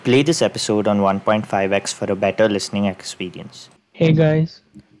Play this episode on 1.5x for a better listening experience. Hey guys,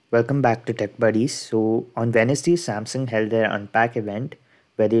 Welcome back to Tech Buddies. So, on Wednesday, Samsung held their Unpack event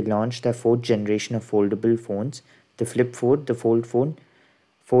where they launched their fourth generation of foldable phones, the Flip 4, the Fold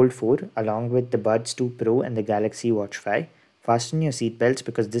 4, along with the Buds 2 Pro and the Galaxy Watch 5. Fasten your seatbelts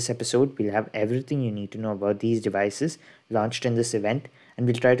because this episode will have everything you need to know about these devices launched in this event, and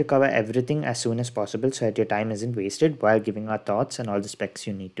we'll try to cover everything as soon as possible so that your time isn't wasted while giving our thoughts and all the specs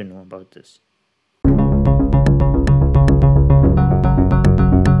you need to know about this.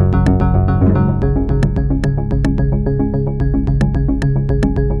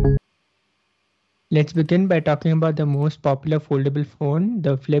 let's begin by talking about the most popular foldable phone,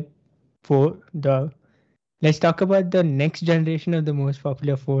 the Flip 4. Let's talk about the next generation of the most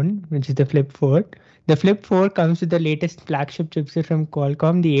popular phone, which is the Flip 4. The Flip 4 comes with the latest flagship chipset from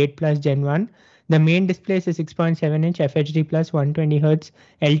Qualcomm, the 8 Plus Gen 1. The main display is a 6.7-inch FHD plus 120Hz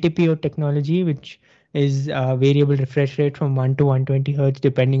LTPO technology, which is a variable refresh rate from 1 to 120 Hz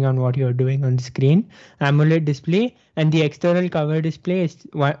depending on what you're doing on the screen. AMOLED display, and the external cover display is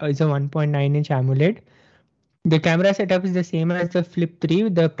a 1.9-inch AMOLED. The camera setup is the same as the Flip 3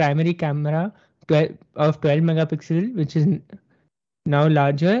 with the primary camera 12 megapixel, which is now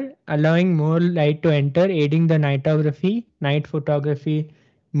larger, allowing more light to enter, aiding the night photography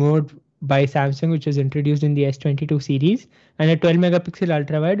mode by Samsung, which was introduced in the S22 series, and a 12 megapixel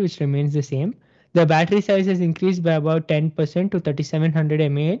ultra wide, which remains the same. The battery size has increased by about 10% to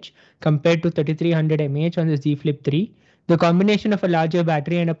 3700 mAh compared to 3300 mAh on the Z Flip 3. The combination of a larger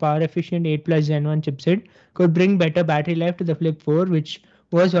battery and a power efficient 8 Plus Gen 1 chipset could bring better battery life to the Flip 4, which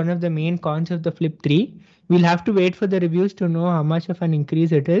was one of the main cons of the Flip 3. We'll have to wait for the reviews to know how much of an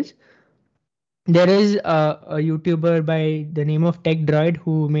increase it is. There is a YouTuber by the name of Tech Droid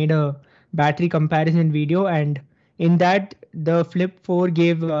who made a battery comparison video, and in that the Flip 4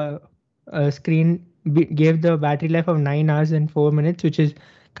 gave gave the battery life of 9 hours and 4 minutes, which is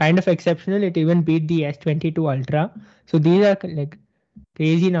kind of exceptional. It even beat the S22 Ultra. So these are like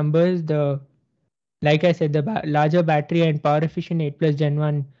crazy numbers. The Like I said, the larger battery and power efficient 8 Plus Gen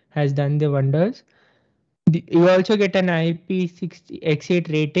 1 has done the wonders. You also get an IP60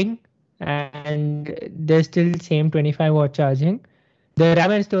 X8 rating, and there's still same 25-watt charging. The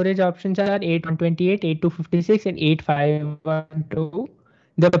RAM and storage options are 8 128, 8 256, and 8 512.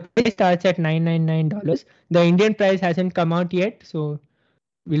 The price starts at $999. The Indian price hasn't come out yet, so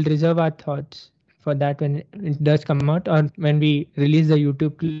we'll reserve our thoughts for that when it does come out, or when we release the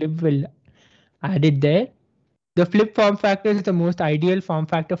YouTube clip, we'll add it there. The flip form factor is the most ideal form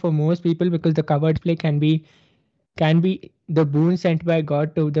factor for most people because the cover display can be the boon sent by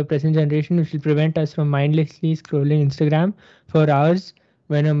God to the present generation, which will prevent us from mindlessly scrolling Instagram for hours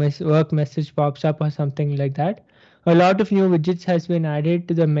when a work message pops up or something like that. A lot of new widgets has been added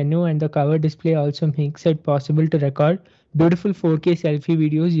to the menu, and the cover display also makes it possible to record beautiful 4K selfie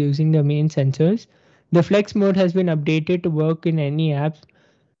videos using the main sensors. The flex mode has been updated to work in any apps,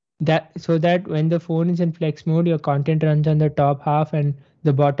 that so that when the phone is in flex mode, your content runs on the top half and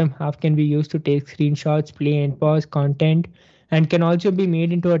the bottom half can be used to take screenshots, play and pause content, and can also be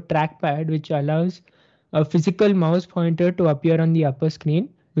made into a trackpad which allows a physical mouse pointer to appear on the upper screen,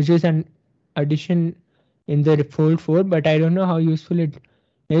 which is an addition in the Fold 4, but I don't know how useful it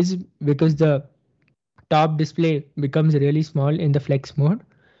is because the top display becomes really small in the flex mode.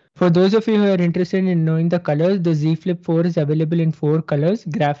 For those of you who are interested in knowing the colors, the Z Flip 4 is available in four colors: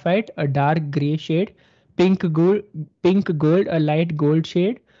 graphite, a dark gray shade; pink gold, a light gold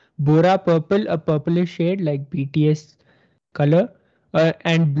shade; Bora purple, a purplish shade like BTS color;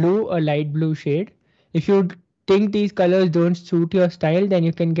 and blue, a light blue shade. If you think these colors don't suit your style, then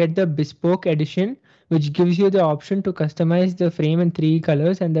you can get the bespoke edition, which gives you the option to customize the frame in three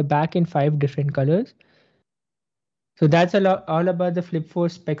colors and the back in five different colors. So that's a lot all about the Flip 4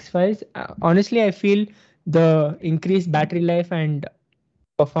 specs wise. Honestly, I feel the increased battery life and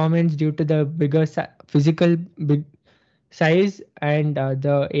performance due to the bigger physical big size and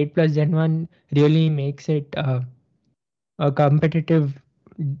the 8 Plus Gen 1 really makes it a competitive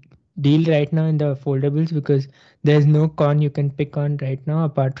deal right now in the foldables because there's no con you can pick on right now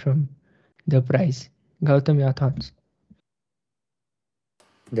apart from the price. Gautam, your thoughts?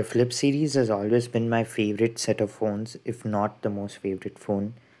 The Flip series has always been my favorite set of phones, if not the most favorite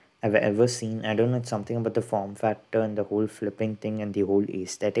phone I've ever seen. I don't know, it's something about the form factor and the whole flipping thing and the whole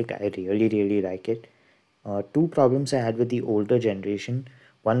aesthetic. I really, really like it. Two problems I had with the older generation.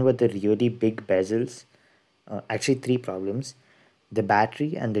 One were the really big bezels. Actually, three problems: the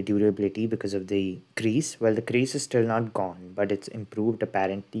battery and the durability because of the crease. Well, the crease is still not gone, but it's improved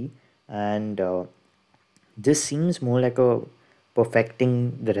apparently. And this seems more like a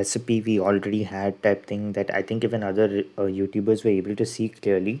perfecting the recipe we already had type thing that I think even other YouTubers were able to see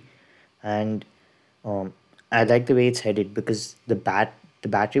clearly. And um, I like the way it's headed because the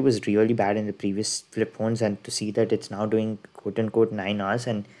battery was really bad in the previous flip phones, and to see that it's now doing quote unquote 9 hours,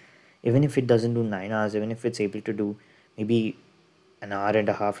 and even if it doesn't do 9 hours, even if it's able to do maybe an hour and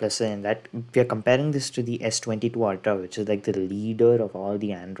a half lesser than that, we are comparing this to the S22 Ultra, which is like the leader of all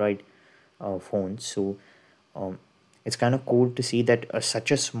the Android phones. So um, it's kind of cool to see that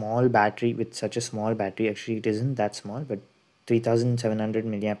such a small battery with such a small battery, actually it isn't that small, but 3700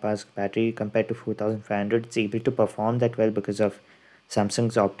 milliamp hours battery compared to 4500, it's able to perform that well because of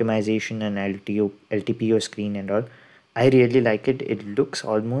Samsung's optimization and LTPO screen and all. I really like it. It looks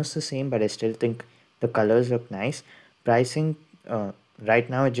almost the same, but I still think the colors look nice. Pricing, uh, right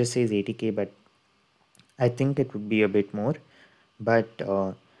now it just says 80K, but I think it would be a bit more. But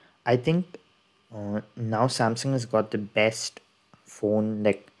I think now Samsung has got the best phone,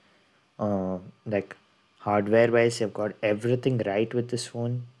 uh, like hardware wise. They've got everything right with this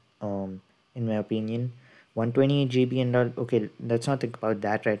phone. In my opinion, 128 GB and all. Okay, let's not think about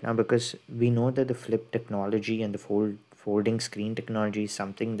that right now because we know that the flip technology and the folding screen technology is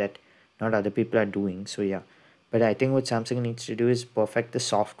something that not other people are doing. So yeah, but I think what Samsung needs to do is perfect the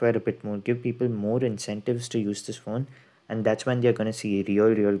software a bit more, give people more incentives to use this phone, and that's when they're going to see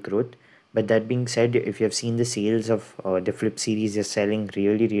real growth. But that being said, if you have seen the sales of the Flip series, they're selling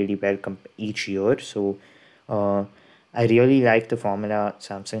really well each year. So uh, I really like the formula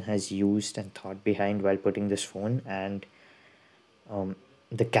Samsung has used and thought behind while putting this phone. And um,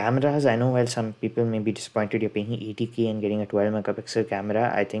 the cameras, I know while some people may be disappointed you're paying 80K and getting a 12 megapixel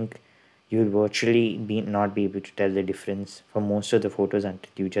camera, I think you'll virtually be not be able to tell the difference for most of the photos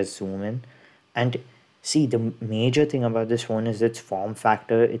until you just zoom in. And see, the major thing about this phone is its form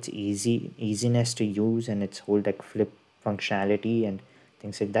factor, its easiness to use, and its whole like flip functionality and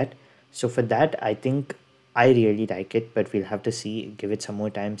things like that. So for that, I think I really like it, but we'll have to see, give it some more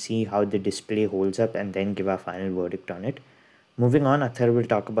time, see how the display holds up, and then give our final verdict on it. Moving on, Athar will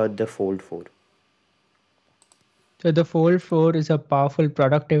talk about the Fold 4. So the Fold 4 is a powerful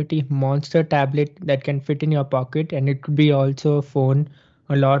productivity monster tablet that can fit in your pocket, and it could be also a phone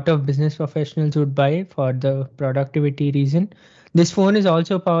a lot of business professionals would buy for the productivity reason. This phone is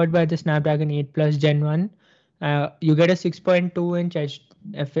also powered by the Snapdragon 8 Plus Gen 1. You get a 6.2-inch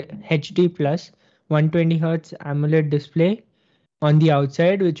HD plus 120 Hz AMOLED display on the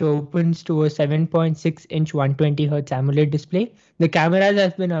outside, which opens to a 7.6-inch 120 Hz AMOLED display. The cameras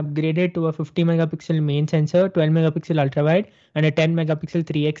has been upgraded to a 50 megapixel main sensor, 12 megapixel ultra wide, and a 10 megapixel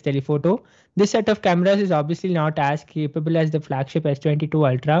 3x telephoto. This set of cameras is obviously not as capable as the flagship S22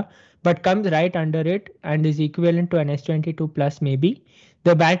 Ultra, but comes right under it and is equivalent to an S22 Plus maybe.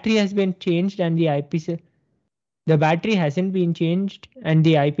 The battery has been changed and the battery hasn't been changed and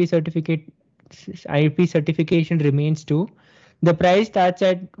the IP certification remains too. The price starts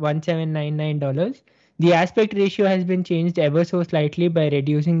at $1799. The aspect ratio has been changed ever so slightly by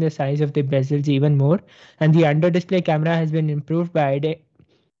reducing the size of the bezels even more, and the under display camera has been improved by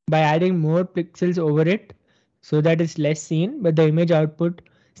adding more pixels over it so that it's less seen, but the image output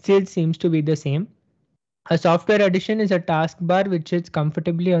still seems to be the same. A software addition is a taskbar which sits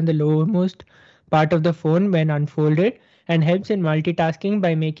comfortably on the lowermost part of the phone when unfolded and helps in multitasking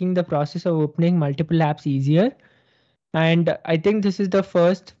by making the process of opening multiple apps easier. And I think this is the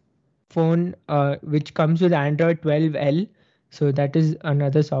first phone which comes with Android 12L. So that is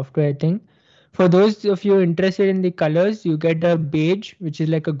another software thing. For those of you interested in the colors, you get a beige, which is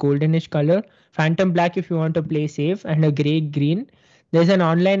like a goldenish color, phantom black if you want to play safe, and a gray green. There's an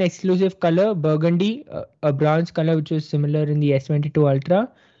online exclusive color, burgundy, a bronze color, which is similar in the S22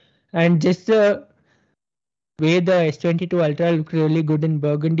 Ultra. And just the way the S22 Ultra looks really good in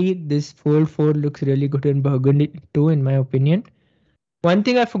burgundy, this Fold 4 looks really good in burgundy too, in my opinion. One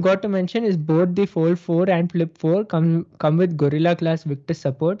thing I forgot to mention is both the Fold 4 and Flip 4 come with Gorilla Glass Victus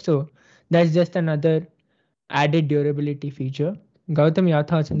support, so that's just another added durability feature. Gautam, your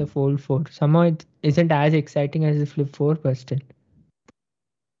thoughts on the Fold 4? Somehow it isn't as exciting as the Flip 4, but still.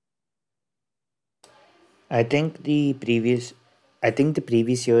 I think the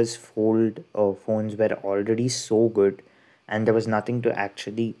previous year's Fold phones were already so good, and there was nothing to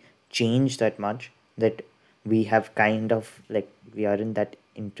actually change that much that we have kind of like we aren't that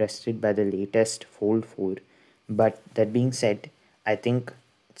interested by the latest Fold 4. But that being said, I think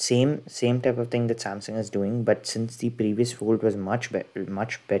same type of thing that Samsung is doing, but since the previous Fold was much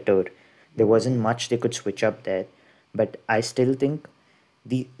better, there wasn't much they could switch up there. But I still think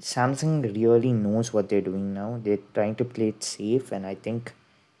the Samsung really knows what they're doing now. They're trying to play it safe, and I think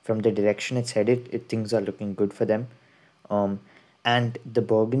from the direction it's headed, things are looking good for them. And the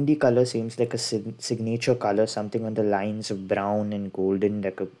burgundy color seems like a signature color, something on the lines of brown and golden,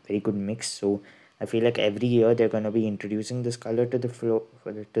 like a very good mix. So I feel like every year they're going to be introducing this color to the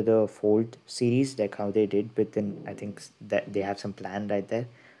to the Fold series, like how they did with the, I think that they have some plan right there.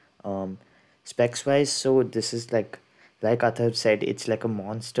 um Specs wise, so this is like Athar said, it's like a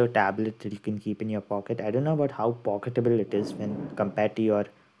monster tablet that you can keep in your pocket. I don't know about how pocketable it is when compared to your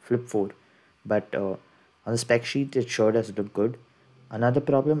Flip 4, but on the spec sheet it sure does look good. Another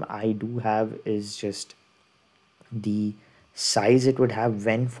problem I do have is just the size it would have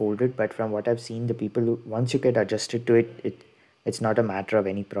when folded, but from what I've seen, the people who, once you get adjusted to it, it's not a matter of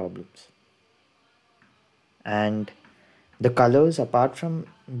any problems. And the colors, apart from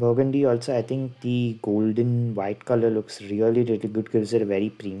burgundy, also I think the golden white color looks really really good, gives it a very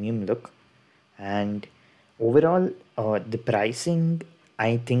premium look. And overall, the pricing,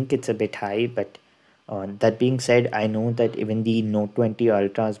 I think it's a bit high, but that being said, I know that even the Note 20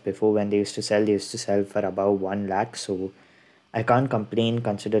 Ultras before, when they used to sell for above 1 lakh. So I can't complain,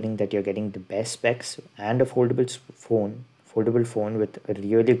 considering that you're getting the best specs and a foldable phone with a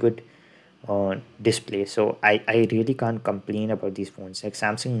really good display. So I really can't complain about these phones. Like,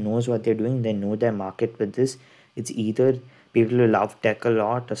 Samsung knows what they're doing. They know their market with this. It's either people who love tech a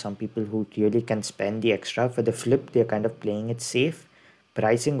lot, or some people who really can spend the extra. For the Flip, they're kind of playing it safe.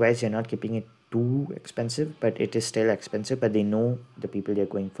 Pricing wise, you're not keeping it too expensive, but it is still expensive. But they know the people they're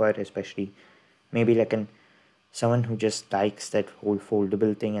going for, especially maybe like an someone who just likes that whole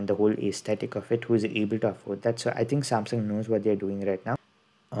foldable thing and the whole aesthetic of it, who is able to afford that. So I think Samsung knows what they're doing right now.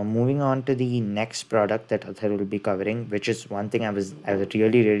 Moving on to the next product that Athar will be covering, which is one thing I was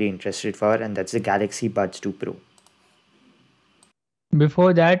really really interested for, and that's the Galaxy Buds 2 Pro.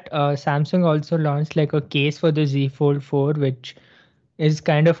 Before that, Samsung also launched like a case for the Z Fold 4, which is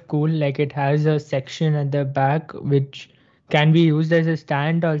kind of cool. Like it has a section at the back which can be used as a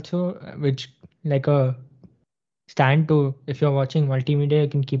stand also, which like a stand to, if you're watching multimedia, you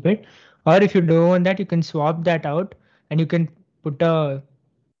can keep it. Or if you don't want that, you can swap that out and you can put a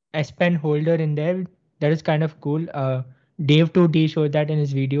S Pen holder in there. That is kind of cool. Dave 2D showed that in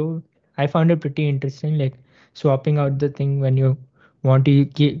his video. I found it pretty interesting, like swapping out the thing when you want to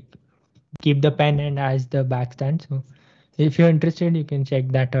keep the pen and as the back stand. So if you're interested, you can check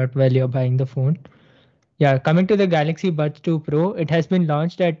that out while you're buying the phone. Yeah, coming to the Galaxy Buds 2 Pro, it has been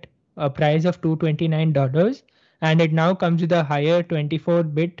launched at a price of $229, and it now comes with a higher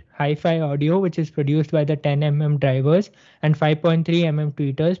 24-bit hi-fi audio, which is produced by the 10 drivers and 5.3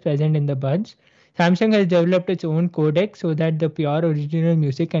 tweeters present in the buds. Samsung has developed its own codec so that the pure original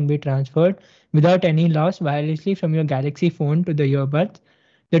music can be transferred without any loss wirelessly from your Galaxy phone to the earbuds.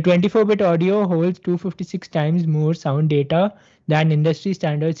 The 24-bit audio holds 256 times more sound data than industry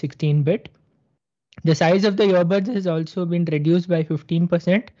standard 16-bit. The size of the earbuds has also been reduced by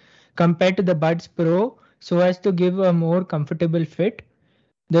 15% compared to the Buds Pro so as to give a more comfortable fit.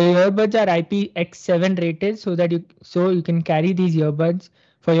 The earbuds are IPX7 rated so you can carry these earbuds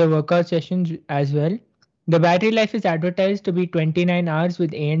for your workout sessions as well. The battery life is advertised to be 29 hours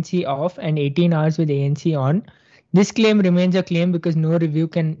with ANC off and 18 hours with ANC on. This claim remains a claim because no review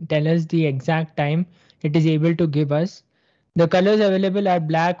can tell us the exact time it is able to give us. The colors available are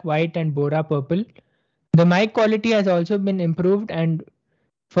black, white, and Bora purple. The mic quality has also been improved, and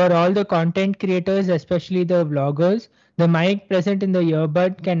for all the content creators, especially the vloggers, the mic present in the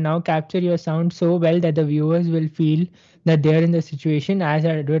earbud can now capture your sound so well that the viewers will feel that they are in the situation as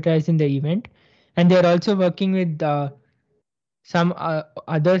advertised in the event. And they're also working with some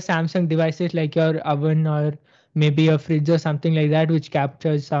other Samsung devices like your oven or maybe a fridge or something like that, which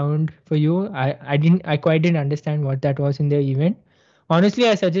captures sound for you. I quite didn't understand what that was in the event. Honestly,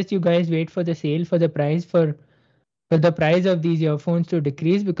 I suggest you guys wait for the sale for the price of these earphones to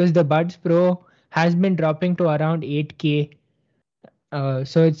decrease because the Buds Pro has been dropping to around 8K.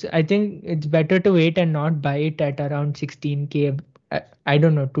 So I think it's better to wait and not buy it at around 16K. I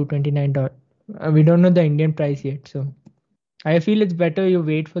don't know, $229. We don't know the Indian price yet, so I feel it's better you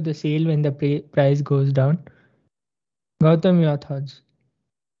wait for the sale when the price goes down. Gautam, your thoughts?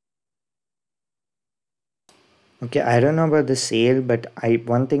 Okay, I don't know about the sale, but I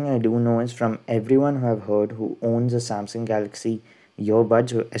one thing I do know is from everyone who I've heard who owns a Samsung Galaxy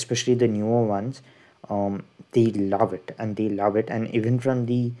earbuds, especially the newer ones, they love it and they love it. And uh,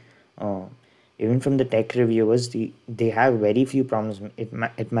 even from the tech reviewers, they have very few problems.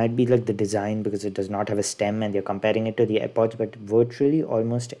 It might be like the design because it does not have a stem, and they're comparing it to the AirPods. But virtually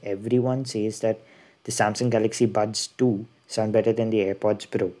almost everyone says that the Samsung Galaxy Buds 2 sound better than the AirPods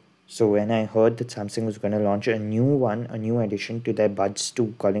Pro. So when I heard that Samsung was going to launch a new one, a new addition to their Buds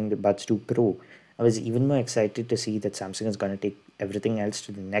 2, calling the Buds 2 Pro, I was even more excited to see that Samsung is going to take everything else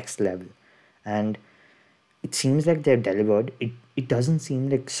to the next level. And it seems like they've delivered. It doesn't seem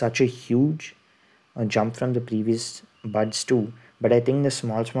like such a huge jump from the previous buds too, but I think the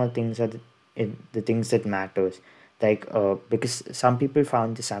small things are the things that matters. Like because some people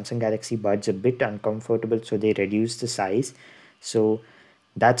found the Samsung Galaxy buds a bit uncomfortable, so they reduced the size. So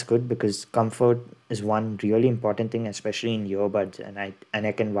that's good because comfort is one really important thing, especially in earbuds, and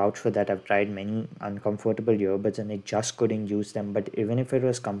I can vouch for that. I've tried many uncomfortable earbuds and I just couldn't use them. But even if it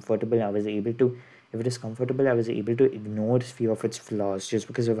was comfortable, I was able to if it is comfortable, I was able to ignore few of its flaws just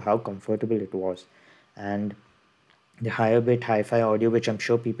because of how comfortable it was. And the higher bit hi-fi audio, which I'm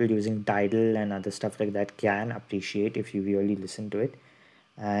sure people using Tidal and other stuff like that can appreciate if you really listen to it.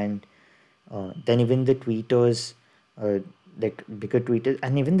 And then even the tweeters, uh, like bigger tweeters,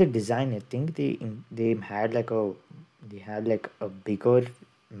 and even the design, I think they had like a bigger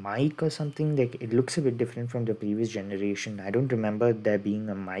mic or something. Like it looks a bit different from the previous generation. I don't remember there being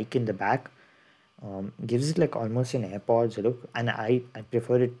a mic in the back. Gives it like almost an AirPods look, and I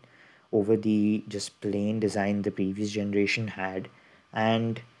prefer it over the just plain design the previous generation had.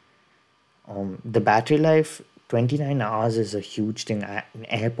 And the battery life, 29 hours is a huge thing.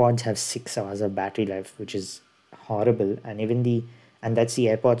 AirPods have 6 hours of battery life, which is horrible. And that's the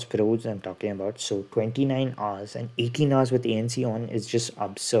AirPods Pros I'm talking about. So 29 hours and 18 hours with ANC on is just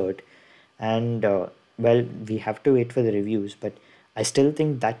absurd. And well, we have to wait for the reviews, but I still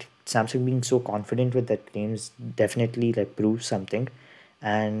think that Samsung being so confident with that claims definitely like proves something.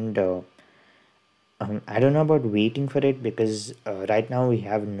 And I don't know about waiting for it because right now we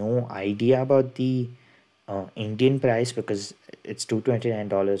have no idea about the Indian price because it's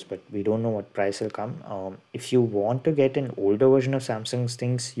 $229, but we don't know what price will come. If you want to get an older version of Samsung's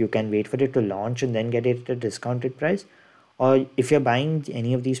things, you can wait for it to launch and then get it at a discounted price. Or if you're buying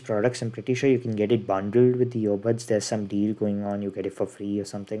any of these products, I'm pretty sure you can get it bundled with the earbuds. There's some deal going on, you get it for free or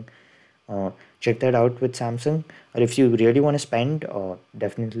something. Uh, Check that out with Samsung. Or if you really want to spend,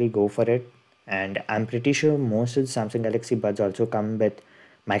 definitely go for it. And I'm pretty sure most of the Samsung Galaxy Buds also come with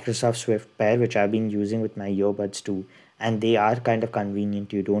Microsoft Swift Pair, which I've been using with my earbuds too. And they are kind of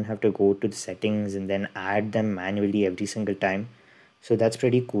convenient. You don't have to go to the settings and then add them manually every single time. So that's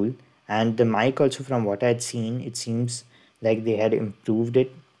pretty cool. And the mic also, from what I had seen, it seems like they had improved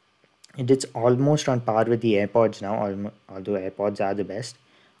it. It is almost on par with the AirPods now, although AirPods are the best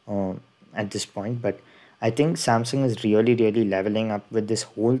at this point. But I think Samsung is really leveling up with this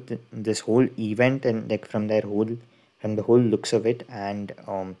whole event, and like from the whole looks of it. And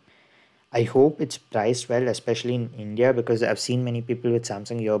I hope it's priced well, especially in India, because I've seen many people with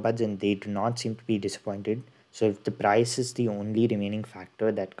Samsung earbuds and they do not seem to be disappointed. So if the price is the only remaining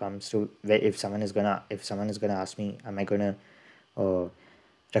factor that comes to if someone is gonna ask me, am I gonna uh,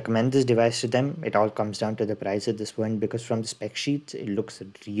 recommend this device to them, it all comes down to the price at this point, because from the spec sheets it looks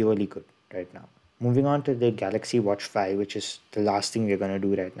really good right now. Moving on to the Galaxy Watch 5, which is the last thing we're going to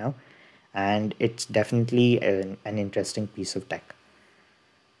do right now, and it's definitely an interesting piece of tech.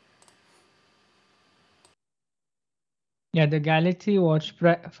 Yeah, the Galaxy Watch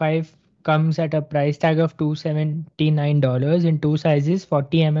 5 comes at a price tag of $279 in two sizes,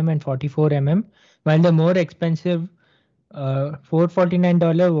 40 and 44 while the more expensive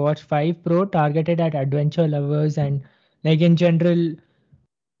 $449 Watch 5 Pro targeted at adventure lovers and like in general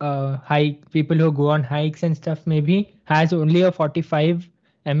hike people who go on hikes and stuff maybe has only a 45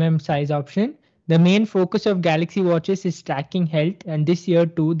 size option. The main focus of Galaxy watches is tracking health, and this year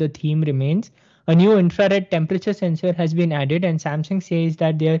too the theme remains. A new infrared temperature sensor has been added, and Samsung says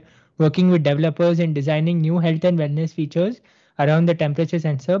that they're working with developers in designing new health and wellness features around the temperature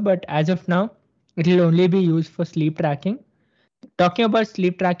sensor, but as of now it will only be used for sleep tracking. Talking about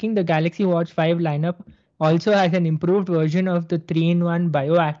sleep tracking, the Galaxy Watch 5 lineup also has an improved version of the 3-in-1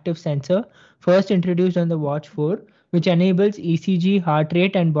 bioactive sensor first introduced on the Watch 4, which enables ECG, heart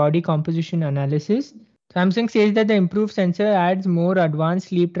rate, and body composition analysis. Samsung says that the improved sensor adds more advanced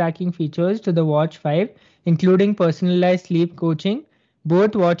sleep tracking features to the Watch 5, including personalized sleep coaching.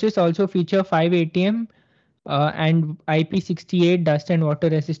 Both watches also feature 5 ATM and IP68 dust and water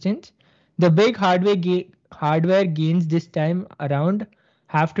resistance. The big hardware gains this time around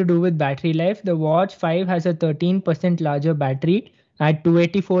have to do with battery life. The Watch 5 has a 13% larger battery at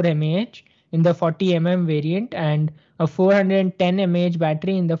 284 mAh in the 40 variant and a 410 mAh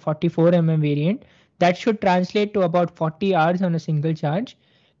battery in the 44 variant. That should translate to about 40 hours on a single charge.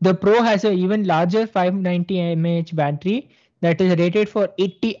 The Pro has an even larger 590 mAh battery that is rated for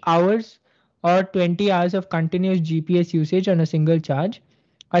 80 hours or 20 hours of continuous GPS usage on a single charge.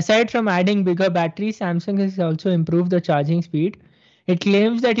 Aside from adding bigger batteries, Samsung has also improved the charging speed. It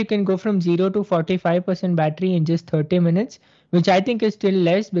claims that you can go from 0 to 45% battery in just 30 minutes, which I think is still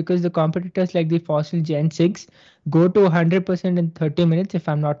less because the competitors like the Fossil Gen 6 go to 100% in 30 minutes, if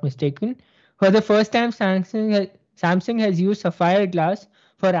I'm not mistaken. For the first time, Samsung has used sapphire glass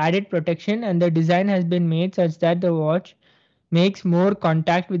for added protection, and the design has been made such that the watch makes more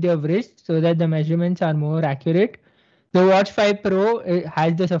contact with your wrist so that the measurements are more accurate. The Watch 5 Pro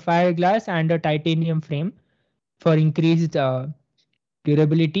has the sapphire glass and a titanium frame for increased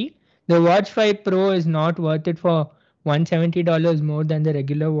durability. The Watch 5 Pro is not worth it for $170 more than the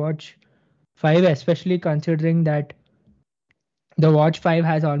regular Watch 5, especially considering that the Watch 5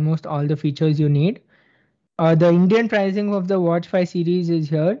 has almost all the features you need. The Indian pricing of the Watch 5 series is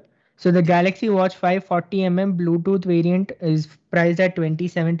here. So the Galaxy Watch 5 40 Bluetooth variant is priced at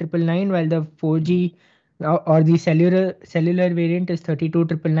 27,999, while the 4G or the cellular variant is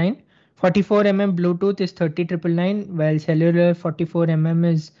 32,999. 44 Bluetooth is 30,999, while cellular 44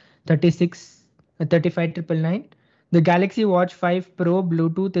 is 35,999. The Galaxy Watch 5 Pro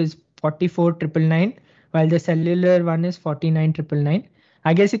Bluetooth is 44,999, while the cellular one is 49,999.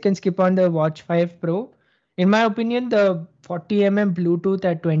 I guess you can skip on the Watch 5 Pro. In my opinion, the 40 Bluetooth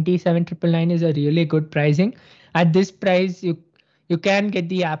at 27,999 is a really good pricing. At this price, you can get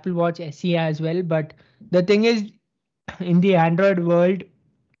the Apple Watch SE as well. But the thing is, in the Android world,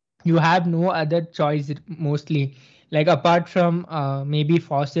 you have no other choice mostly. Like apart from maybe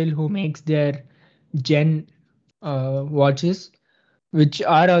Fossil, who makes their Gen watches, which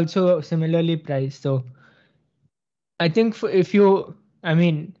are also similarly priced. So I think if you, I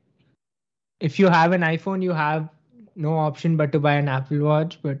mean, if you have an iPhone, you have no option but to buy an Apple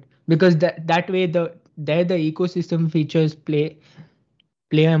Watch. But because that way the ecosystem features play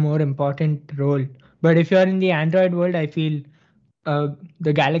a more important role. But if you're in the Android world, I feel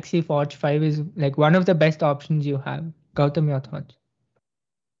the Galaxy Watch 5 is like one of the best options you have. Gautam, your thoughts?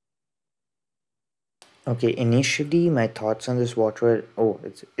 Okay, initially my thoughts on this watch were, oh,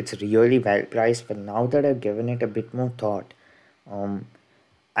 it's really well priced, but now that I've given it a bit more thought, um,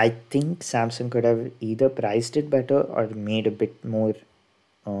 I think Samsung could have either priced it better or made a bit more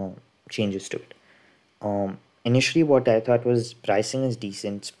uh, changes to it. Initially, what I thought was pricing is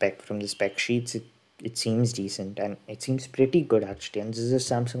decent. Spec from the spec sheets, it seems decent and it seems pretty good actually. And this is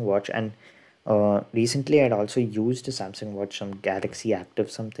a Samsung watch. And recently, I'd also used a Samsung watch, some Galaxy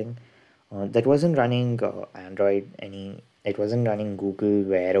Active something, that wasn't running Android any. It wasn't running Google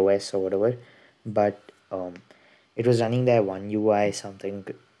Wear OS or whatever, but it was running their One UI something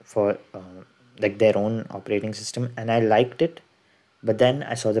for like their own operating system, and I liked it. But then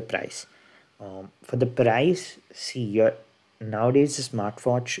I saw the price. For the price, see, nowadays the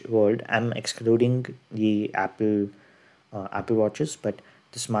smartwatch world. I'm excluding the Apple watches, but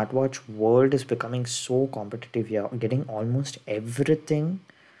the smartwatch world is becoming so competitive. You're getting almost everything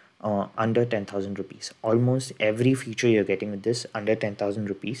under 10,000 rupees. Almost every feature you're getting with this under 10,000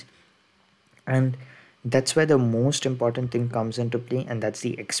 rupees, and that's where the most important thing comes into play, and that's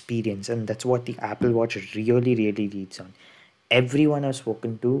the experience, and that's what the Apple Watch really leads on. Everyone I've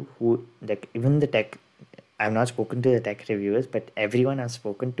spoken to, who like even the tech, I've not spoken to the tech reviewers, but everyone I've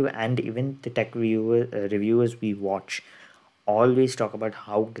spoken to and even the reviewers we watch always talk about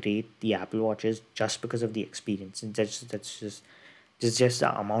how great the Apple Watch is just because of the experience. And that's just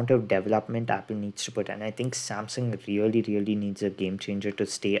the amount of development Apple needs to put. And I think Samsung really needs a game changer to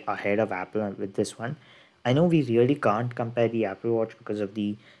stay ahead of Apple with this one. I know we really can't compare the Apple Watch because of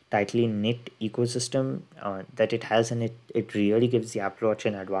the tightly knit ecosystem that it has, and it really gives the Apple Watch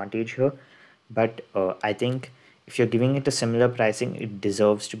an advantage here. But I think if you're giving it a similar pricing, it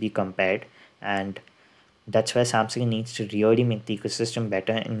deserves to be compared. And that's where Samsung needs to really make the ecosystem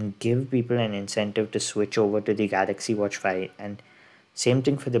better and give people an incentive to switch over to the Galaxy Watch 5. And same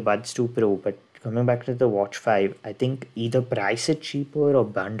thing for the Buds 2 Pro. But coming back to the Watch 5, I think either price it cheaper or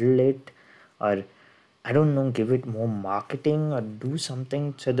bundle it, or I don't know, give it more marketing or do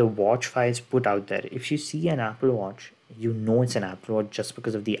something so the Watch 5 is put out there. If you see an Apple Watch, you know it's an Apple Watch just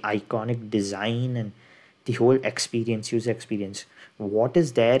because of the iconic design and the whole experience, user experience. What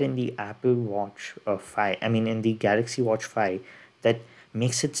is there in the Apple Watch 5? I mean, in the Galaxy Watch 5 that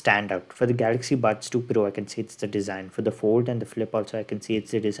makes it stand out. For the Galaxy Buds 2 Pro, I can say it's the design. For the Fold and the Flip, also, I can say it's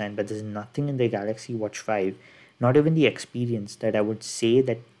the design. But there's nothing in the Galaxy Watch 5, not even the experience, that I would say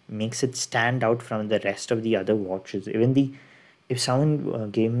that makes it stand out from the rest of the other watches. Even the if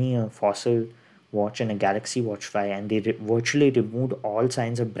someone gave me a Fossil watch and a Galaxy Watch 5 and they virtually removed all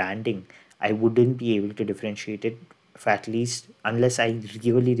signs of branding, I wouldn't be able to differentiate it, for at least unless I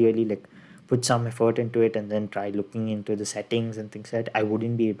really like put some effort into it and then try looking into the settings and things like that. I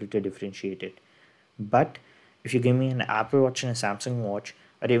wouldn't be able to differentiate it. But if you give me an Apple Watch and a Samsung Watch,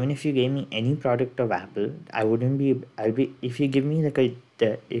 or even if you gave me any product of Apple, I wouldn't be. I'll be if you give me like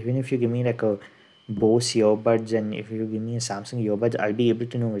even if you give me like a Bose earbuds, and if you give me a Samsung earbuds, I'll be able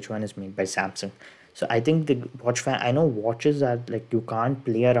to know which one is made by Samsung. So I think the watch fan. I know watches are like you can't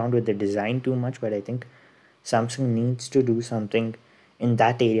play around with the design too much, but I think Samsung needs to do something in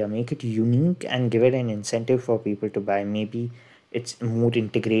that area, make it unique and give it an incentive for people to buy. Maybe it's more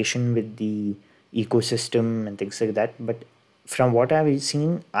integration with the ecosystem and things like that. But from what I've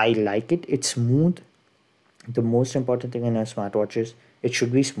seen, I like it. It's smooth. The most important thing in a smartwatch is it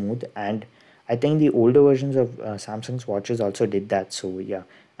should be smooth, and I think the older versions of Samsung's watches also did that. So yeah.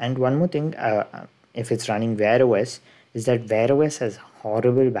 And one more thing, if it's running Wear OS, is that Wear OS has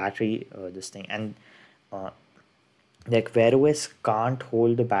horrible battery this thing, and uh, like Wear OS can't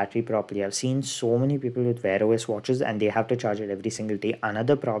hold the battery properly. I've seen so many people with Wear OS watches and they have to charge it every single day.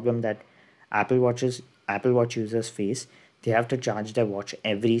 Another problem that Apple Watch users face, they have to charge their watch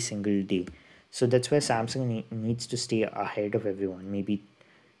every single day. So that's where Samsung needs to stay ahead of everyone. Maybe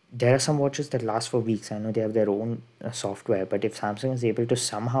there are some watches that last for weeks. I know they have their own software, but if Samsung is able to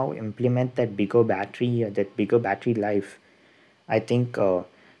somehow implement that bigger battery life, I think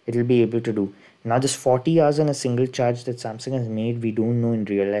it'll be able to do. Now, this 40 hours on a single charge that Samsung has made, we don't know in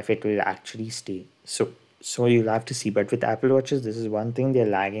real life it will actually stay. So you'll have to see. But with Apple Watches, this is one thing they're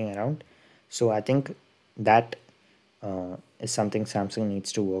lagging around. So I think that is something Samsung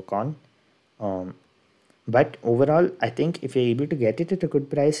needs to work on. Um, but overall, I think if you're able to get it at a good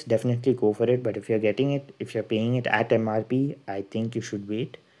price, definitely go for it. But if you're paying it at MRP, I think you should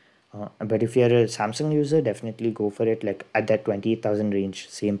wait. But if you're a Samsung user, definitely go for it. Like at that 28,000 range,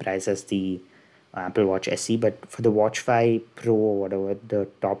 same price as the Apple Watch SE. But for the Watch 5 Pro or whatever, the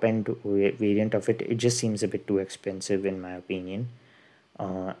top end variant of it, it just seems a bit too expensive in my opinion.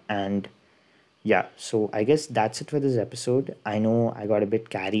 And yeah, so I guess that's it for this episode. I know I got a bit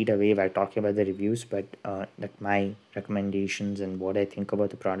carried away while talking about the reviews, but like my recommendations and what I think about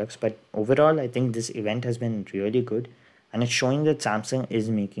the products. But overall, I think this event has been really good, and it's showing that Samsung is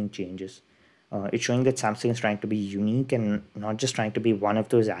making changes. It's showing that Samsung is trying to be unique and not just trying to be one of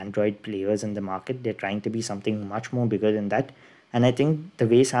those Android players in the market. They're trying to be something much more bigger than that. And I think the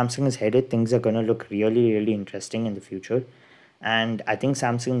way Samsung is headed, things are going to look really, really interesting in the future. And I think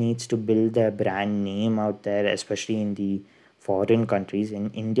Samsung needs to build their brand name out there, especially in the foreign countries.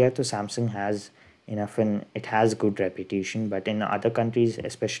 In India, so Samsung has enough and it has good reputation, but in other countries,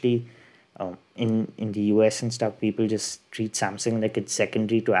 especially in the US and stuff, people just treat Samsung like it's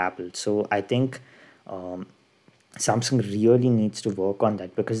secondary to Apple. So I think um, Samsung really needs to work on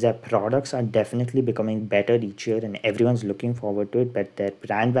that because their products are definitely becoming better each year and everyone's looking forward to it. But their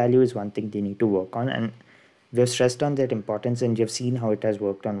brand value is one thing they need to work on. And we've stressed on that importance and you've seen how it has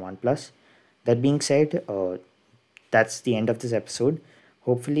worked on OnePlus. That being said, that's the end of this episode.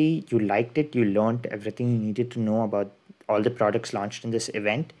 Hopefully, you liked it. You learned everything you needed to know about all the products launched in this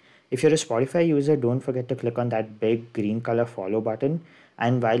event. If you're a Spotify user, don't forget to click on that big green color follow button.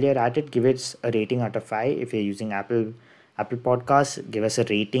 And while you're at it, give it a rating out of 5. If you're using Apple Podcasts, give us a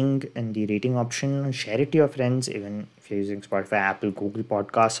rating in the rating option. Share it to your friends, even if you're using Spotify, Apple, Google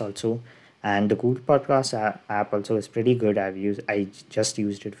Podcasts also. And the Google Podcast app also is pretty good. I just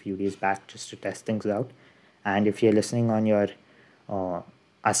used it a few days back just to test things out. And if you're listening on your uh,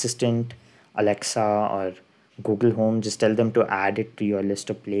 assistant, Alexa, or Google Home, just tell them to add it to your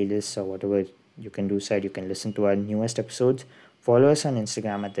list of playlists or whatever you can do so that you can listen to our newest episodes. Follow us on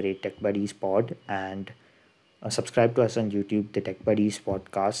Instagram at the rate Tech Buddies Pod and subscribe to us on YouTube, the Tech Buddies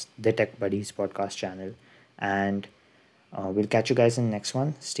Podcast channel. And we'll catch you guys in the next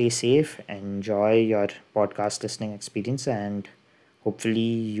one. Stay safe, enjoy your podcast listening experience, and hopefully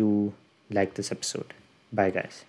you like this episode. Bye, guys.